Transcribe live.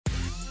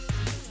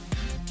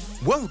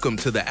Welcome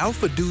to the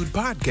Alpha Dude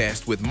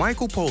Podcast with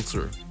Michael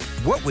Pulser.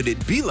 What would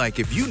it be like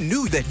if you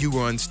knew that you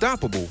were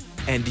unstoppable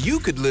and you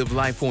could live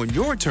life on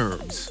your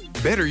terms?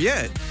 Better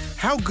yet,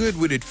 how good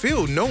would it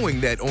feel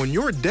knowing that on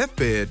your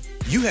deathbed,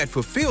 you had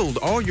fulfilled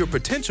all your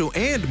potential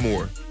and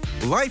more?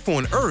 Life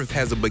on Earth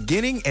has a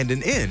beginning and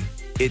an end.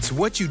 It's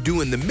what you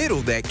do in the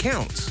middle that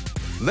counts.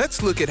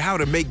 Let's look at how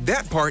to make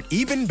that part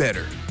even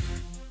better.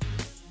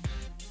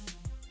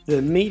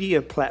 The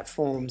media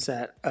platforms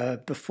that are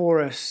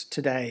before us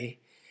today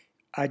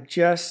are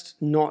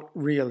just not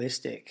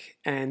realistic,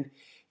 and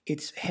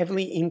it's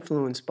heavily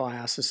influenced by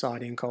our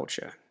society and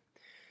culture.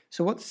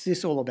 So what's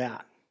this all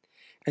about?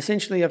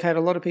 Essentially, I've had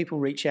a lot of people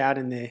reach out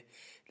and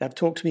they've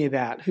talked to me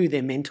about who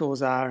their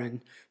mentors are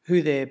and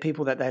who they're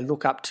people that they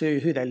look up to,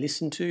 who they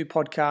listen to,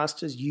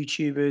 podcasters,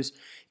 YouTubers,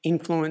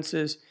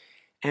 influencers,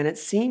 and it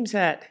seems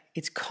that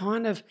it's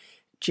kind of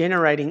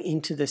generating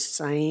into the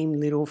same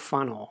little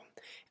funnel,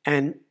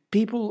 and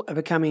people are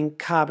becoming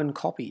carbon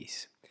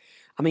copies.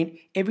 I mean,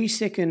 every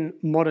second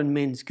modern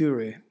men's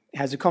guru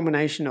has a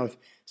combination of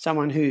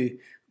someone who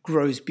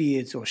grows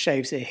beards or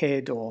shaves their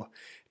head or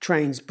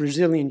trains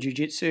Brazilian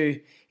jiu-jitsu,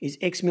 is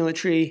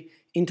ex-military,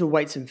 into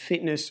weights and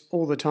fitness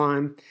all the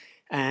time,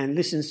 and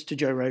listens to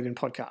Joe Rogan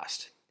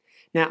podcast.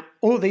 Now,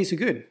 all of these are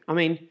good. I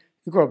mean,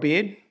 you grow a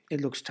beard,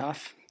 it looks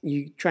tough.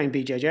 You train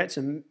BJJ, it's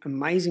an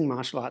amazing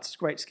martial arts, it's a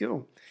great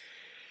skill.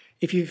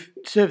 If you've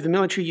served the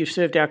military, you've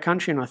served our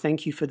country, and I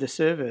thank you for the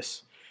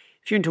service.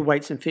 If you're into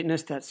weights and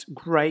fitness, that's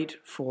great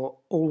for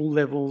all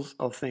levels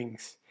of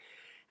things.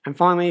 And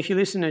finally, if you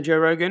listen to Joe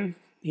Rogan,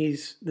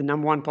 he's the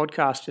number one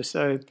podcaster,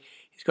 so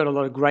he's got a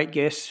lot of great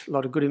guests, a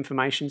lot of good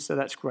information, so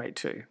that's great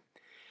too.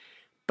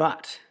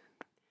 But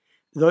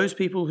those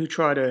people who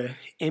try to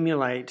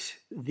emulate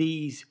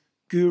these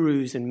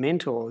gurus and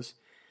mentors,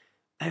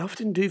 they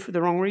often do for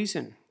the wrong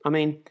reason. I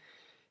mean,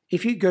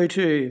 if you go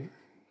to,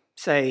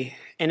 say,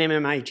 an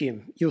MMA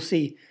gym, you'll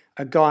see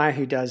a guy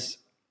who does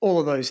all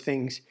of those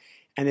things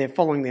and they're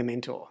following their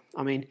mentor.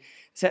 I mean,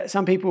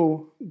 some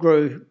people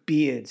grow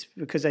beards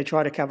because they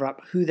try to cover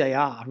up who they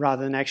are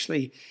rather than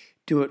actually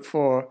do it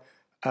for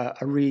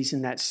a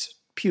reason that's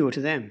pure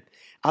to them.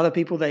 Other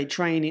people, they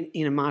train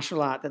in a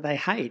martial art that they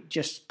hate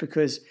just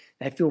because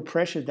they feel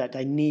pressured that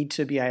they need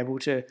to be able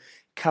to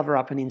cover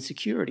up an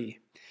insecurity.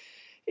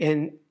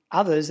 And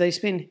others, they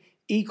spend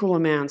equal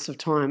amounts of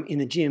time in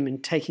the gym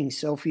and taking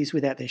selfies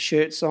without their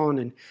shirts on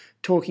and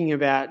talking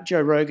about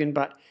Joe Rogan,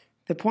 but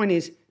the point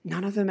is,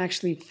 none of them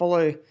actually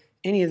follow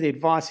any of the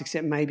advice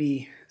except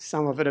maybe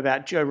some of it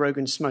about Joe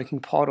Rogan smoking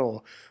pot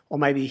or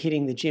maybe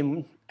hitting the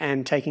gym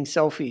and taking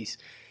selfies.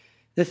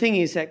 The thing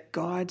is that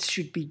guides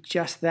should be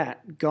just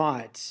that,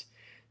 guides.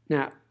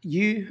 Now,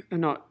 you are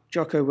not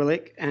Jocko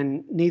Willink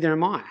and neither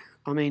am I.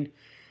 I mean,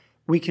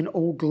 we can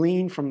all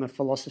glean from the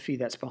philosophy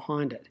that's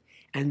behind it.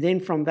 And then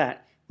from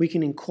that, we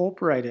can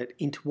incorporate it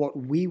into what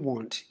we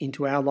want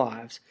into our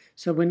lives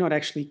so we're not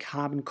actually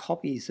carbon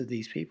copies of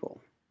these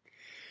people.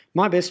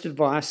 My best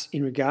advice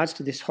in regards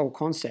to this whole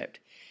concept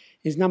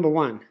is, number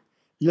one,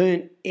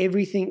 learn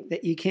everything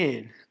that you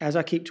can, as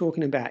I keep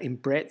talking about, in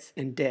breadth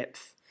and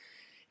depth.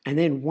 And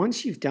then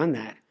once you've done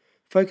that,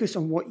 focus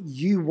on what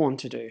you want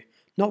to do,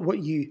 not what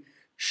you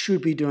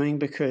should be doing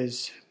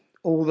because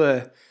all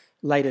the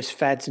latest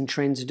fads and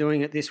trends are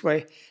doing it this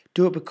way.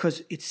 Do it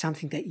because it's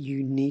something that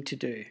you need to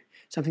do,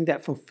 something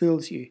that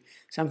fulfills you,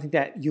 something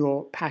that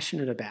you're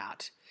passionate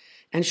about.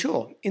 And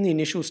sure, in the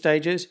initial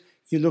stages,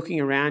 you're looking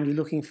around, you're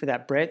looking for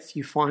that breadth,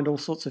 you find all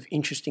sorts of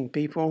interesting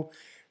people,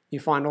 you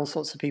find all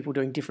sorts of people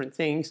doing different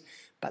things,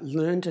 but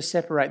learn to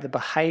separate the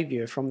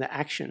behavior from the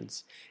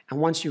actions.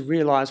 And once you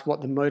realize what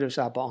the motives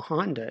are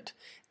behind it,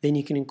 then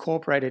you can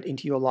incorporate it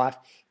into your life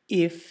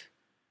if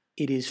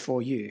it is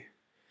for you.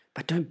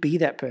 But don't be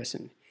that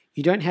person.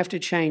 You don't have to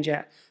change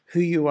out who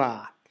you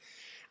are.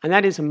 And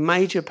that is a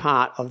major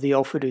part of the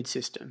Alpha Dude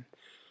system.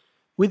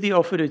 With the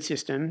Alpha Dude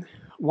system,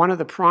 one of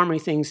the primary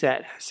things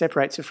that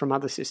separates it from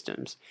other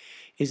systems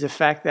is the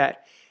fact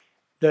that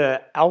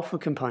the alpha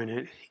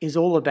component is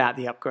all about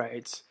the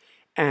upgrades.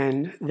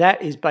 And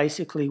that is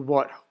basically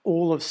what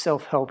all of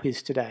self-help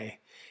is today.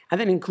 And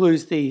that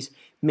includes these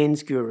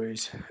men's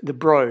gurus, the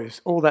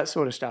bros, all that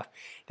sort of stuff.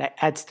 They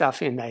add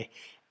stuff in. They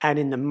add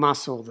in the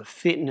muscle, the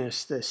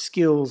fitness, the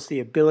skills, the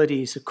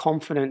abilities, the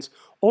confidence,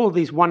 all of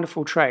these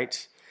wonderful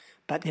traits.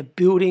 But they're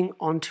building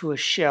onto a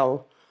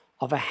shell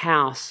of a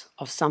house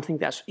of something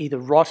that's either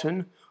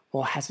rotten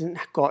or hasn't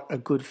got a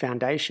good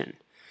foundation.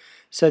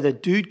 So the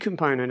dude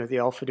component of the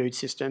Alpha Dude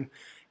system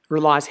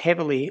relies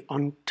heavily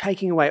on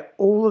taking away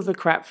all of the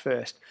crap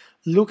first,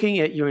 looking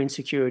at your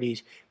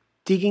insecurities,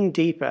 digging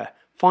deeper,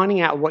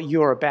 finding out what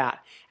you're about.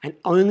 And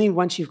only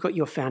once you've got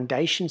your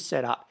foundation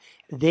set up,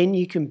 then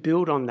you can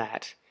build on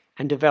that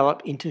and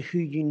develop into who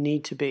you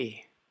need to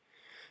be.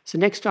 So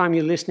next time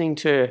you're listening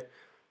to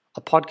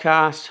a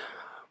podcast,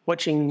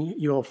 watching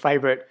your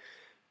favorite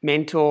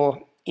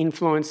mentor,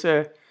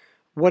 influencer,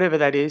 whatever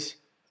that is,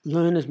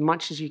 learn as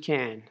much as you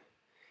can.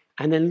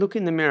 And then look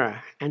in the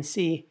mirror and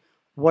see,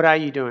 what are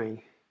you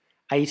doing?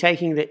 Are you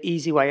taking the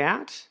easy way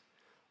out?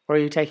 Or are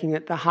you taking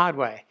it the hard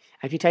way?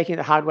 And if you're taking it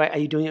the hard way, are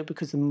you doing it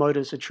because the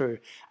motives are true?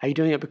 Are you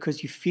doing it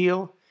because you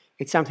feel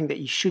it's something that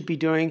you should be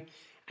doing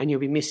and you'll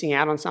be missing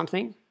out on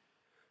something?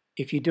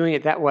 If you're doing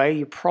it that way,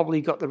 you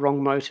probably got the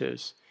wrong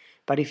motives.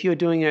 But if you're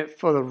doing it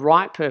for the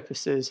right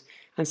purposes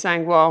and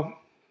saying, well,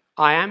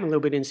 I am a little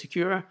bit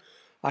insecure,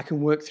 I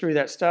can work through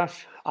that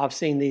stuff. I've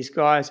seen these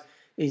guys,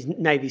 these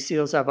Navy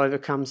SEALs, have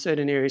overcome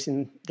certain areas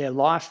in their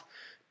life.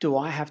 Do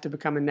I have to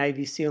become a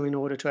Navy SEAL in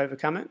order to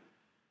overcome it?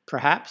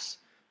 Perhaps,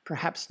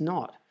 perhaps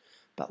not.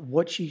 But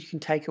what you can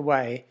take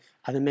away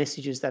are the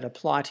messages that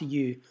apply to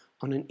you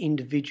on an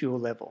individual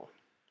level.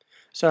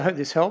 So I hope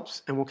this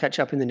helps, and we'll catch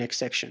up in the next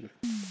section.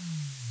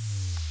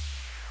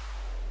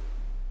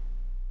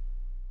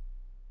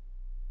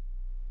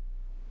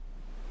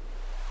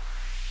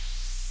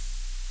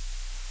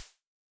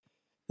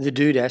 The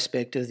dude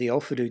aspect of the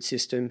Alpha Dude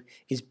system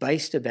is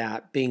based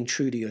about being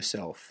true to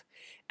yourself.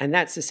 And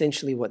that's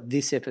essentially what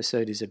this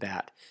episode is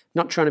about.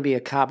 Not trying to be a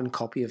carbon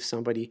copy of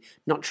somebody,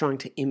 not trying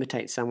to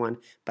imitate someone,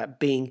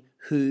 but being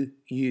who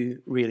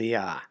you really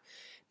are.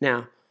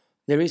 Now,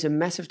 there is a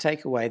massive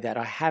takeaway that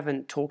I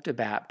haven't talked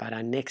about, but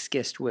our next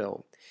guest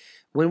will.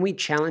 When we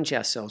challenge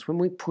ourselves, when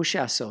we push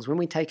ourselves, when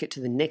we take it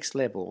to the next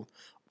level,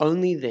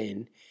 only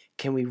then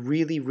can we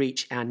really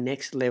reach our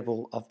next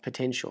level of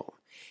potential.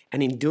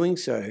 And in doing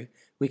so,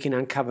 we can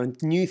uncover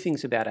new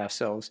things about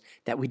ourselves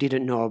that we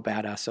didn't know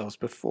about ourselves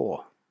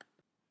before.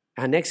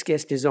 Our next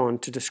guest is on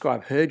to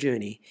describe her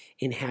journey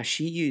in how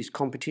she used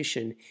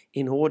competition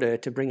in order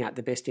to bring out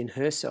the best in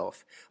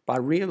herself. By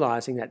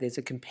realizing that there's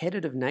a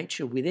competitive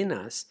nature within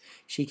us,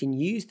 she can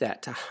use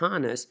that to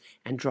harness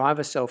and drive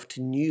herself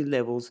to new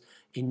levels,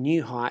 in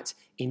new heights,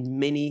 in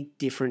many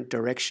different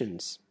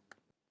directions.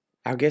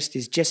 Our guest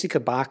is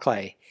Jessica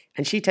Barclay,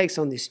 and she takes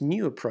on this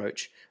new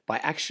approach by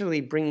actually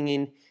bringing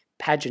in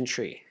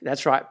pageantry.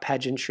 That's right,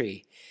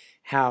 pageantry.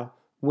 How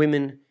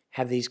women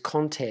have these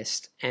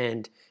contests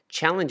and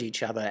challenge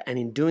each other, and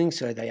in doing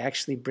so, they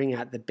actually bring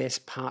out the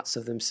best parts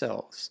of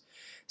themselves.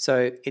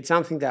 So it's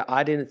something that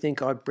I didn't think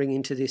I'd bring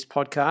into this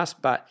podcast,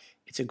 but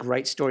it's a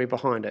great story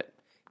behind it.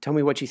 Tell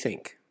me what you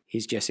think.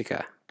 Here's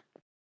Jessica.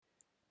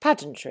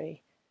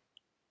 Pageantry.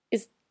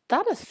 Is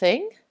that a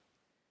thing?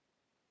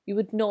 You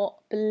would not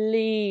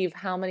believe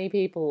how many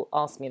people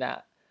ask me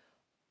that.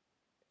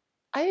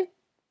 I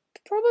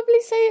probably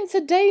say it's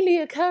a daily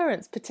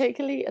occurrence,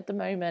 particularly at the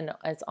moment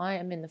as I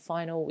am in the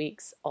final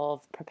weeks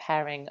of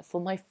preparing for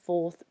my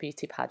 4th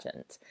beauty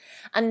pageant.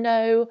 And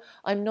no,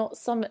 I'm not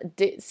some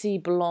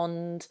ditzy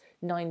blonde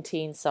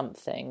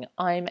 19-something.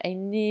 I'm a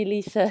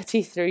nearly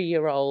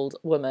 33-year-old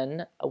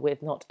woman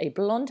with not a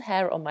blonde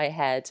hair on my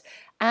head,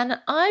 and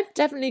I've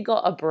definitely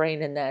got a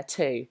brain in there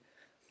too.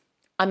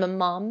 I'm a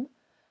mum.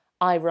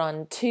 I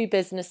run 2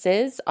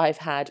 businesses. I've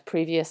had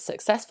previous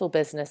successful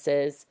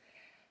businesses.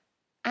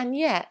 And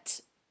yet,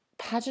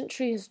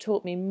 pageantry has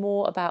taught me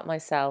more about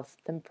myself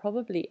than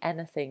probably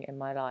anything in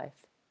my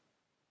life.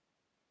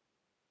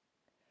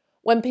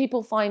 When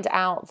people find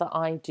out that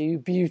I do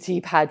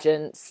beauty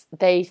pageants,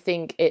 they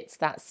think it's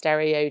that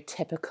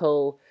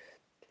stereotypical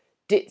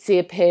ditzy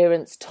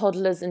appearance,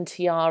 toddlers and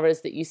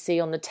tiaras that you see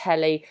on the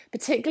telly.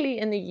 Particularly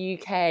in the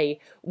UK,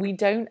 we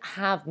don't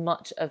have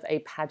much of a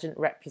pageant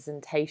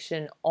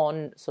representation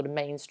on sort of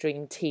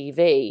mainstream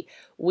TV.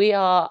 We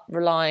are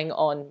relying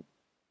on,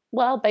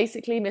 well,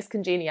 basically Miss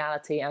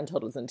Congeniality and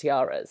Toddlers and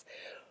Tiaras,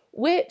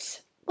 which,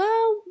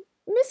 well,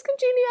 Miss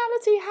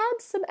Congeniality had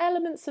some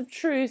elements of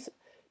truth.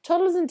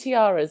 Toddlers and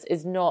Tiaras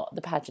is not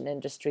the pageant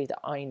industry that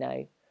I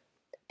know.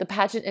 The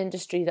pageant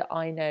industry that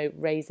I know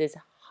raises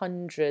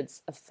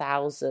hundreds of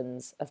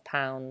thousands of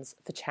pounds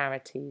for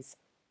charities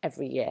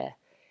every year.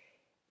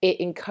 It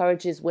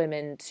encourages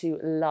women to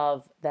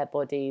love their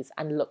bodies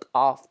and look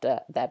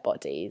after their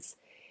bodies.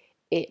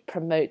 It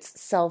promotes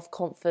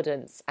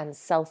self-confidence and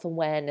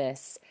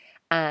self-awareness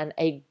and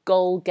a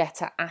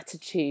goal-getter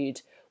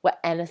attitude where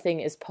anything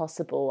is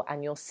possible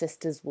and your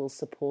sisters will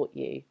support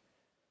you.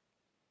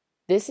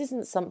 This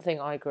isn't something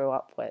I grew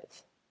up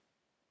with.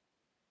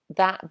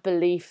 That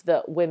belief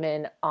that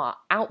women are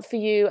out for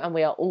you and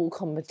we are all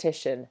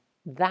competition,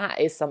 that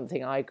is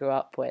something I grew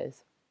up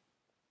with.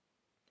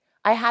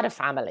 I had a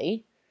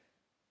family,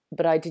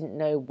 but I didn't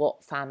know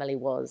what family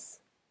was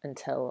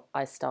until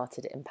I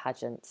started in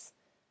pageants.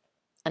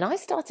 And I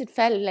started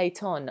fairly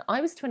late on. I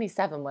was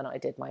 27 when I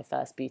did my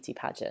first beauty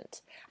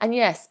pageant. And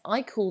yes,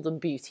 I call them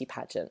beauty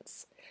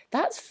pageants.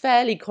 That's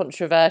fairly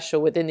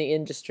controversial within the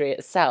industry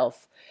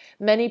itself.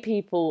 Many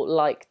people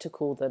like to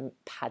call them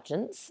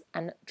pageants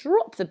and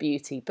drop the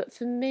beauty. But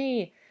for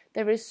me,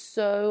 there is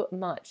so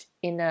much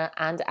inner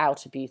and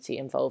outer beauty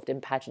involved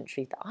in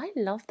pageantry that I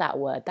love that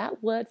word.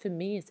 That word for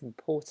me is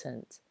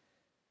important.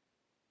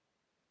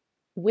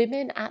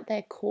 Women at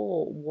their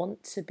core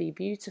want to be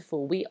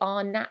beautiful. We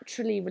are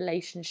naturally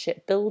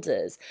relationship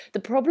builders.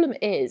 The problem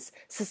is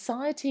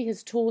society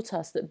has taught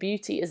us that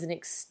beauty is an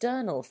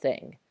external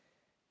thing,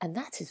 and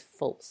that is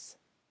false.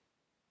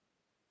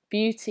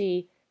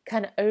 Beauty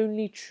can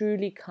only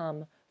truly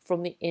come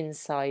from the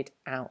inside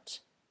out.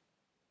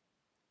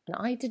 And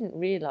I didn't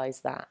realize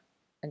that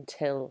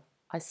until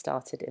I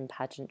started in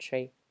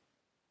pageantry.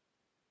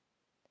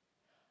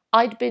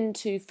 I'd been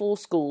to 4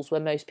 schools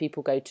where most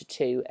people go to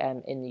 2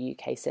 in the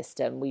UK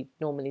system. We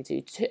normally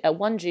do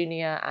 1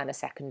 junior and a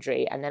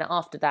secondary, and then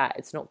after that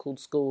it's not called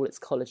school, it's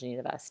college and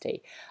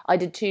university. I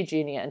did 2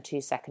 junior and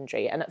 2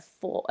 secondary, and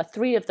at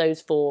 3 of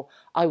those 4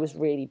 I was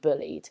really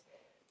bullied.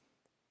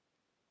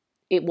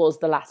 It was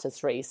the latter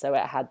 3, so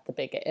it had the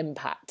bigger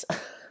impact.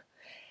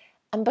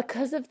 And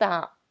because of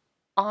that,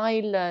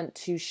 I learned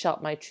to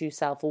shut my true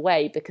self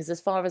away, because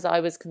as far as I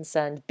was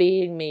concerned,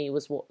 being me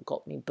was what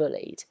got me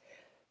bullied.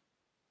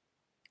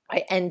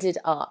 I ended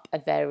up a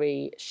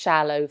very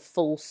shallow,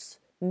 false,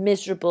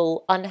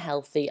 miserable,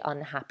 unhealthy,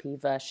 unhappy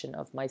version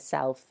of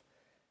myself.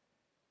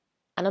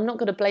 And I'm not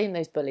going to blame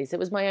those bullies. It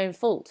was my own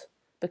fault,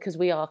 because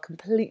we are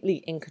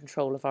completely in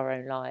control of our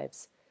own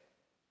lives.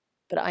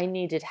 But I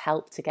needed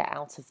help to get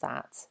out of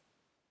that.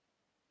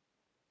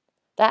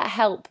 That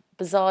help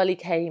bizarrely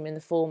came in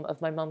the form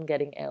of my mum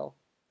getting ill.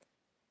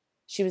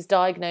 She was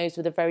diagnosed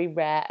with a very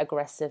rare,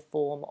 aggressive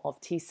form of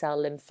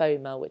T-cell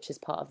lymphoma, which is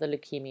part of the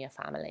leukemia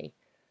family.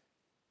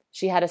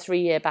 She had a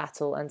 3-year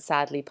battle and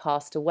sadly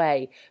passed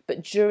away.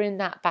 But during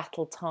that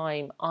battle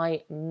time,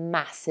 I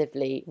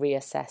massively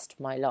reassessed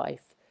my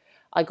life.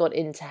 I got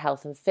into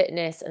health and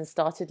fitness and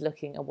started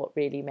looking at what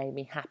really made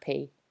me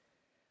happy.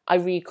 I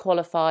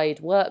requalified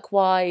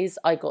work-wise.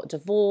 I got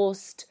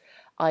divorced.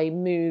 I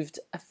moved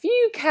a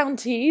few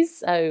counties.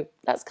 So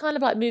that's kind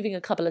of like moving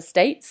a couple of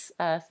states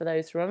for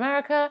those from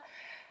America.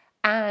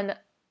 And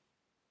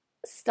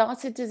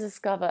started to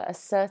discover a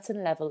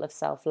certain level of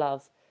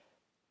self-love.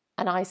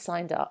 And I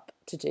signed up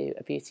to do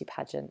a beauty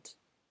pageant.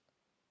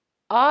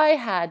 I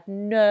had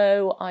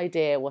no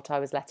idea what I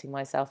was letting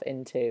myself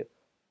into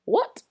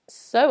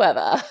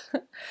whatsoever.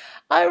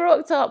 I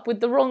rocked up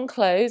with the wrong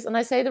clothes, and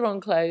I say the wrong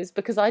clothes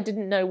because I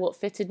didn't know what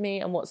fitted me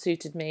and what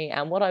suited me,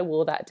 and what I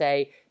wore that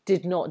day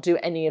did not do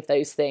any of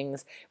those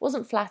things. It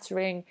wasn't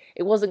flattering,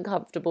 it wasn't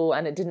comfortable,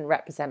 and it didn't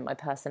represent my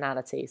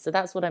personality. So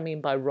that's what I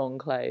mean by wrong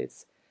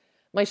clothes.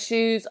 My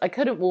shoes, I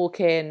couldn't walk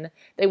in.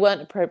 They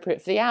weren't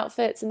appropriate for the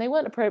outfits, and they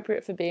weren't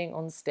appropriate for being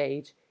on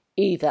stage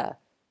either.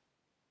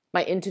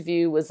 My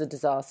interview was a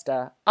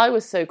disaster. I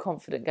was so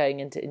confident going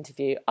into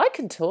interview. I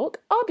can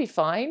talk. I'll be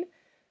fine.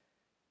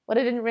 What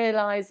I didn't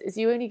realise is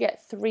you only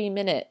get 3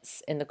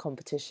 minutes in the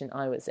competition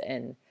I was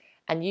in,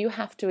 and you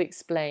have to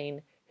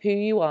explain who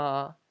you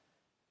are,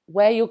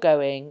 where you're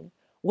going,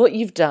 what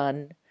you've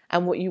done,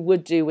 and what you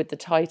would do with the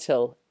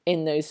title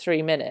in those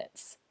 3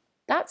 minutes.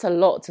 That's a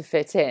lot to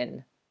fit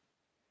in.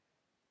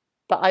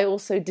 But I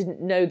also didn't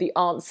know the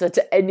answer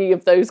to any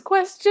of those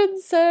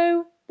questions,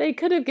 so they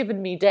could have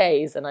given me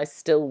days and I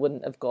still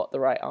wouldn't have got the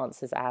right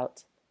answers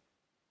out.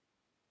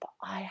 But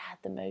I had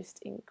the most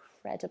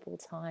incredible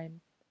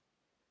time.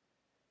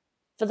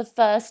 For the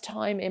first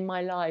time in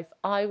my life,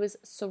 I was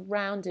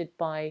surrounded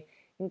by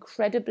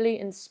incredibly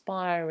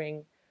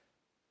inspiring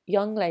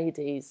young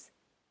ladies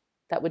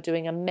that were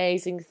doing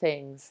amazing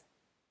things,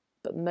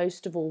 but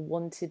most of all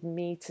wanted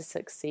me to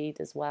succeed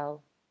as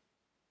well.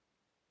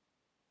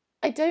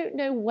 I don't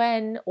know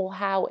when or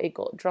how it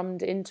got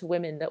drummed into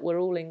women that we're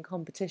all in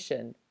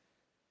competition.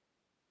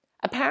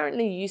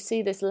 Apparently you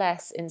see this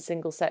less in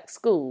single-sex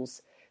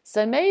schools,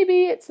 so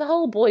maybe it's the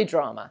whole boy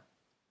drama.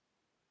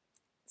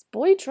 Is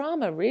boy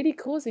drama really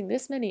causing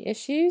this many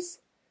issues?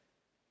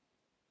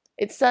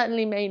 It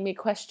certainly made me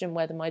question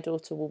whether my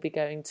daughter will be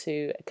going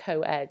to a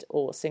co-ed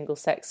or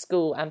single-sex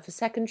school, and for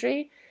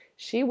secondary,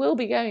 she will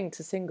be going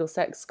to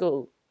single-sex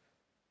school.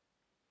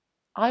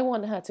 I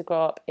want her to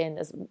grow up in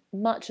as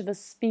much of a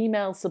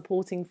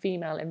female-supporting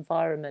female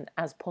environment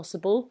as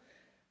possible,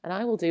 and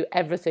I will do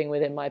everything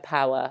within my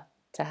power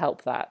to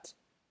help that.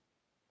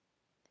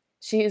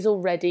 She has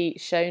already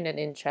shown an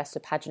interest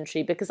in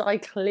pageantry because I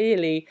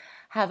clearly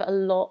have a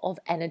lot of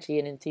energy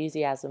and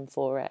enthusiasm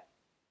for it.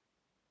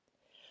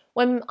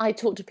 When I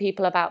talk to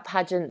people about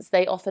pageants,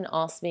 they often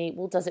ask me,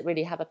 well, does it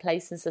really have a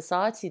place in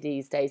society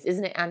these days?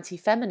 Isn't it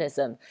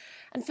anti-feminism?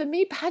 And for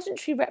me,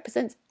 pageantry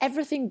represents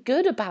everything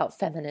good about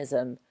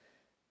feminism.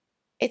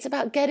 It's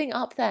about getting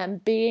up there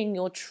and being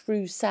your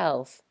true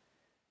self.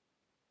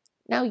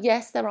 Now,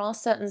 yes, there are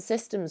certain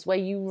systems where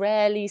you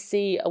rarely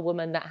see a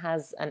woman that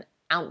has an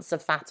ounce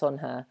of fat on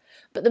her,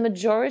 but the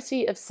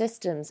majority of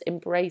systems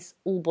embrace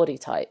all body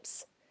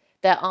types.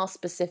 There are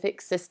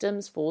specific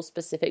systems for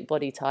specific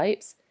body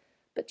types,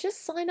 but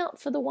just sign up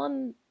for the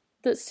one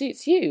that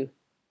suits you.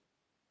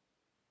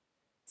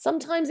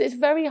 Sometimes it's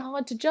very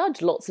hard to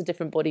judge lots of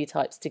different body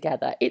types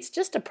together. It's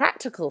just a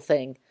practical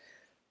thing.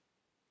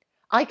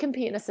 I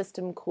compete in a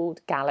system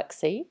called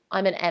Galaxy.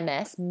 I'm an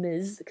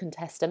Ms.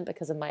 contestant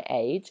because of my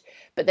age,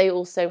 but they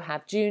also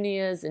have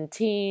juniors and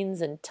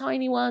teens and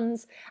tiny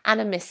ones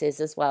and a Mrs.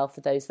 as well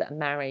for those that are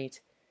married.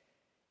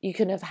 You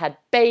can have had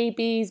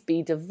babies,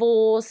 be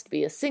divorced,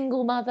 be a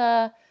single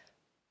mother.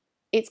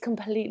 It's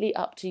completely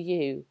up to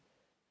you.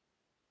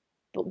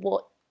 But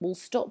what will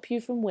stop you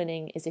from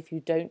winning is if you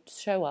don't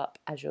show up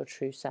as your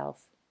true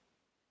self.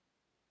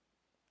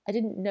 I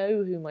didn't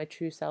know who my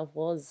true self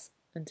was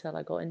until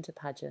I got into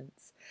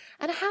pageants.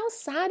 And how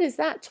sad is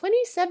that?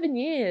 27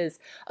 years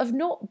of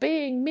not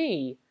being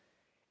me.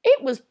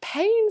 It was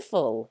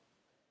painful.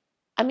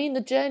 I mean,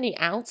 the journey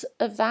out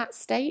of that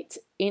state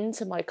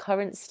into my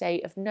current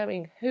state of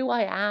knowing who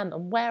I am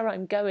and where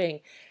I'm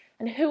going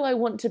and who I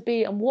want to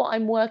be and what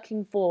I'm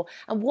working for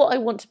and what I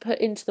want to put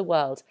into the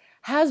world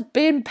has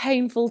been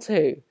painful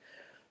too.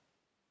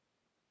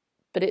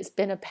 But it's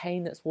been a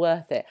pain that's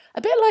worth it.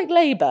 A bit like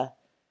labour.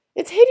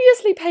 It's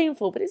hideously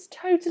painful, but it's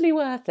totally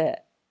worth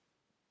it.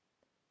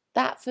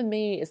 That for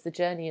me is the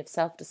journey of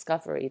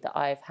self-discovery that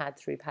I've had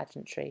through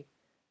pageantry.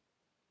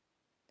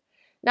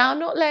 Now, I'm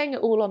not laying it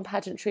all on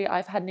pageantry.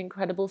 I've had an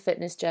incredible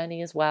fitness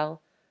journey as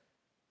well.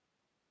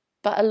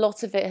 But a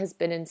lot of it has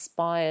been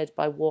inspired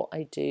by what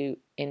I do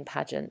in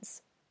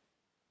pageants.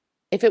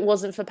 If it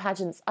wasn't for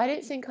pageants, I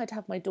don't think I'd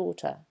have my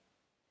daughter.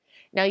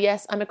 Now,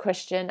 yes, I'm a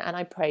Christian and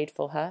I prayed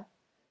for her.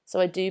 So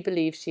I do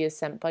believe she is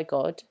sent by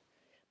God.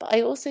 But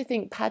I also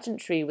think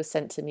pageantry was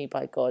sent to me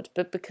by God.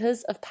 But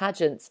because of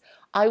pageants,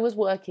 I was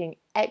working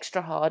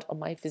extra hard on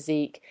my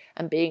physique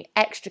and being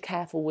extra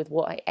careful with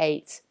what I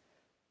ate.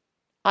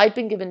 I'd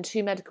been given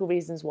 2 medical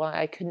reasons why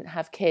I couldn't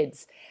have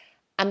kids.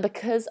 And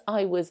because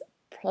I was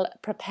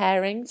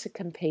preparing to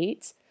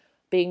compete,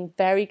 being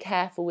very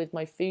careful with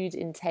my food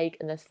intake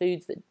and the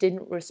foods that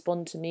didn't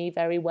respond to me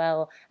very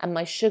well, and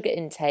my sugar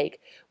intake,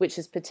 which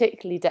is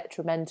particularly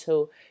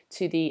detrimental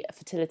to the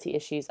fertility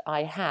issues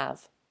I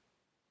have,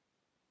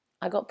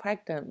 I got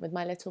pregnant with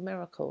my little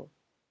miracle.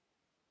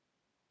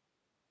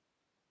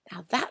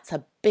 Now that's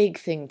a big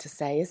thing to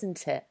say,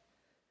 isn't it?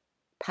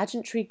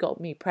 Pageantry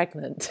got me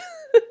pregnant.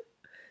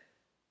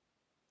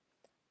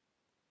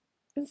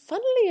 And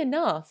funnily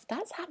enough,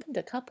 that's happened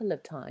a couple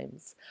of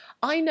times.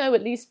 I know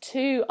at least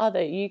 2 other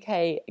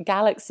UK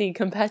Galaxy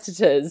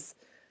competitors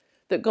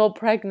that got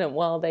pregnant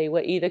while they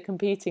were either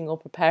competing or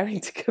preparing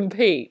to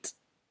compete.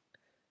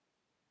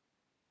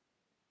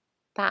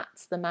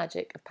 That's the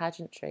magic of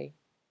pageantry.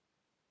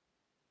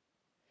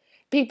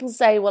 People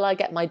say, well, I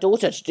get my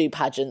daughter to do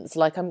pageants,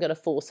 like I'm going to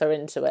force her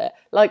into it.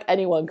 Like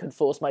anyone could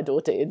force my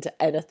daughter into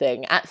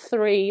anything. At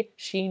 3,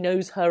 she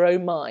knows her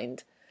own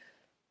mind.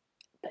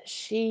 But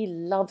she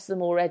loves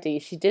them already.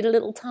 She did a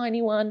little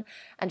tiny one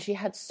and she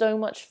had so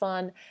much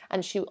fun.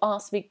 And she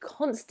asked me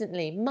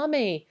constantly,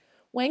 Mummy,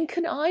 when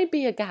can I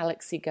be a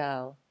Galaxy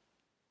girl?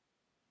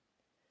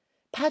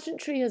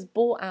 Pageantry has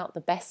brought out the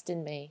best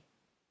in me.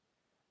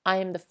 I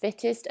am the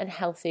fittest and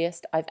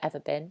healthiest I've ever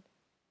been.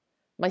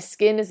 My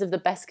skin is of the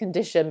best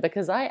condition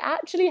because I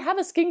actually have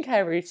a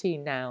skincare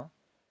routine now.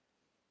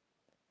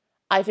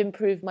 I've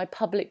improved my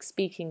public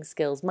speaking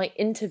skills, my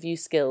interview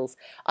skills.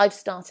 I've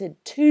started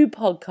 2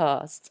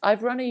 podcasts.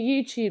 I've run a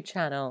YouTube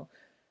channel.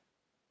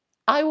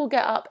 I will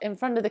get up in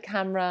front of the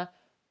camera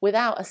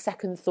without a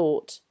second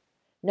thought,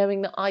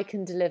 knowing that I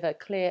can deliver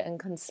clear and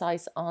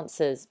concise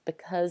answers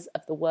because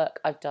of the work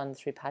I've done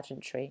through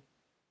pageantry.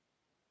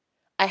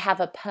 I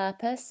have a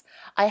purpose.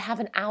 I have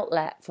an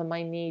outlet for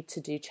my need to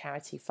do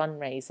charity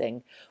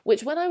fundraising,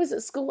 which when I was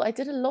at school I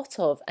did a lot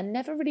of and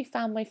never really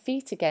found my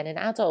feet again in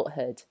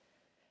adulthood.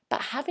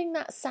 But having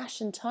that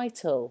sash and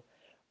title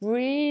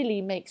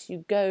really makes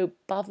you go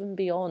above and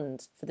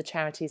beyond for the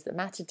charities that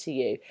matter to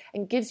you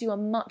and gives you a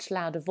much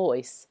louder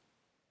voice.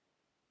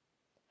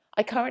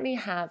 I currently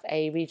have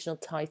a regional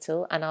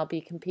title and I'll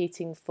be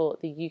competing for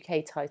the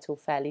UK title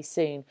fairly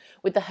soon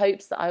with the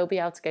hopes that I will be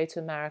able to go to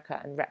America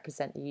and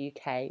represent the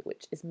UK,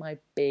 which is my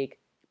big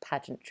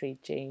pageantry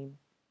dream.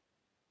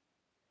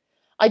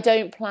 I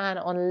don't plan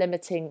on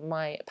limiting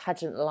my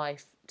pageant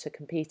life to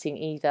competing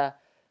either.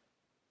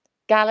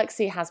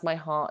 Galaxy has my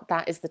heart.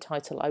 That is the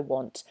title I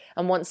want.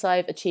 And once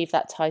I've achieved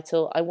that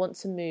title, I want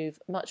to move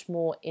much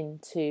more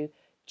into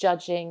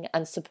judging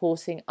and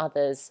supporting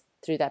others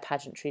through their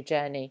pageantry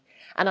journey.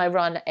 And I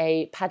run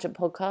a pageant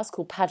podcast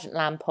called Pageant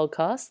Land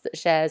Podcast that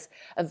shares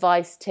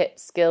advice,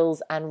 tips,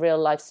 skills, and real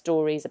life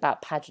stories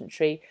about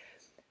pageantry.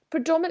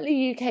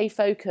 Predominantly UK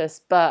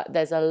focused, but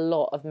there's a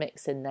lot of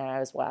mix in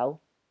there as well.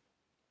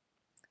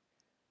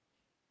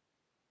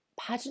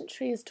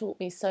 Pageantry has taught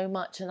me so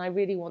much and I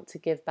really want to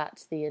give back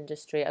to the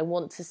industry. I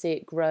want to see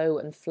it grow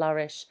and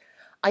flourish.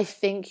 I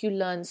think you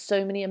learn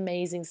so many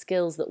amazing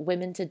skills that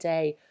women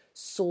today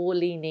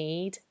sorely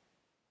need.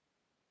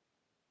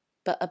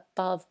 But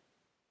above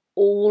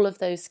all of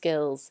those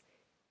skills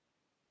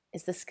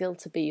is the skill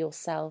to be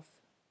yourself.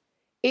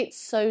 It's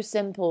so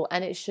simple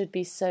and it should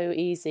be so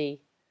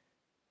easy.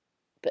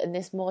 But in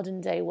this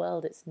modern day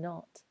world, it's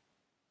not.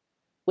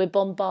 We're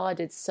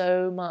bombarded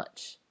so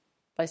much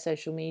by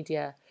social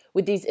media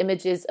with these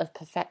images of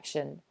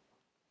perfection.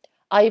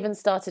 I even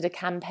started a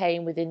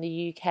campaign within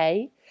the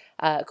UK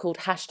called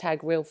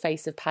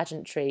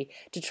 #RealFaceOfPageantry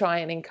to try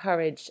and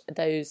encourage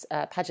those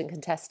pageant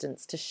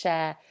contestants to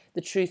share the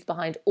truth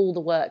behind all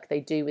the work they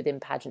do within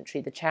pageantry,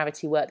 the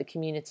charity work, the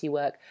community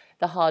work,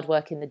 the hard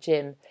work in the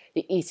gym,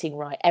 the eating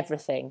right,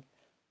 everything.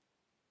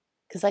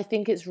 Because I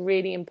think it's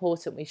really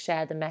important we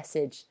share the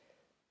message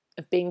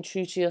of being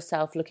true to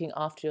yourself, looking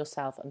after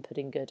yourself and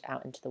putting good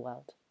out into the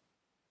world.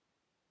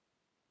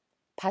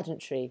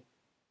 Pageantry.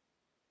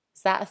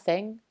 Is that a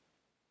thing?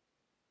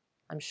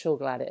 I'm sure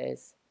glad it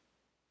is.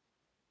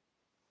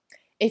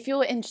 If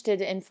you're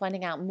interested in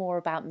finding out more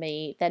about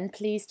me, then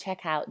please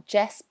check out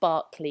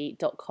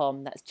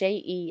jessbarkley.com. That's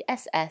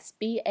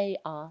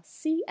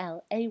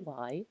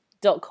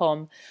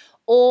JESSBARCLAY.com.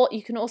 Or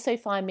you can also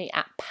find me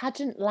at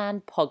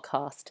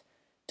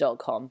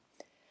pageantlandpodcast.com.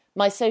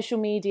 My social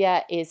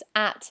media is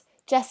at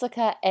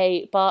Jessica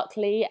A.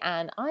 Barkley,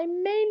 and I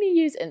mainly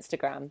use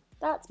Instagram.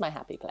 That's my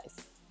happy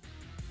place.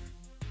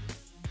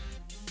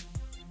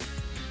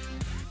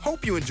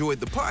 Hope you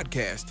enjoyed the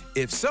podcast.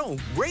 If so,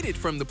 rate it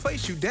from the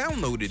place you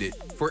downloaded it.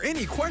 For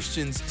any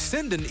questions,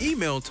 send an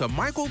email to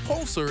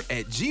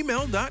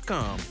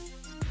michaelpulser@gmail.com.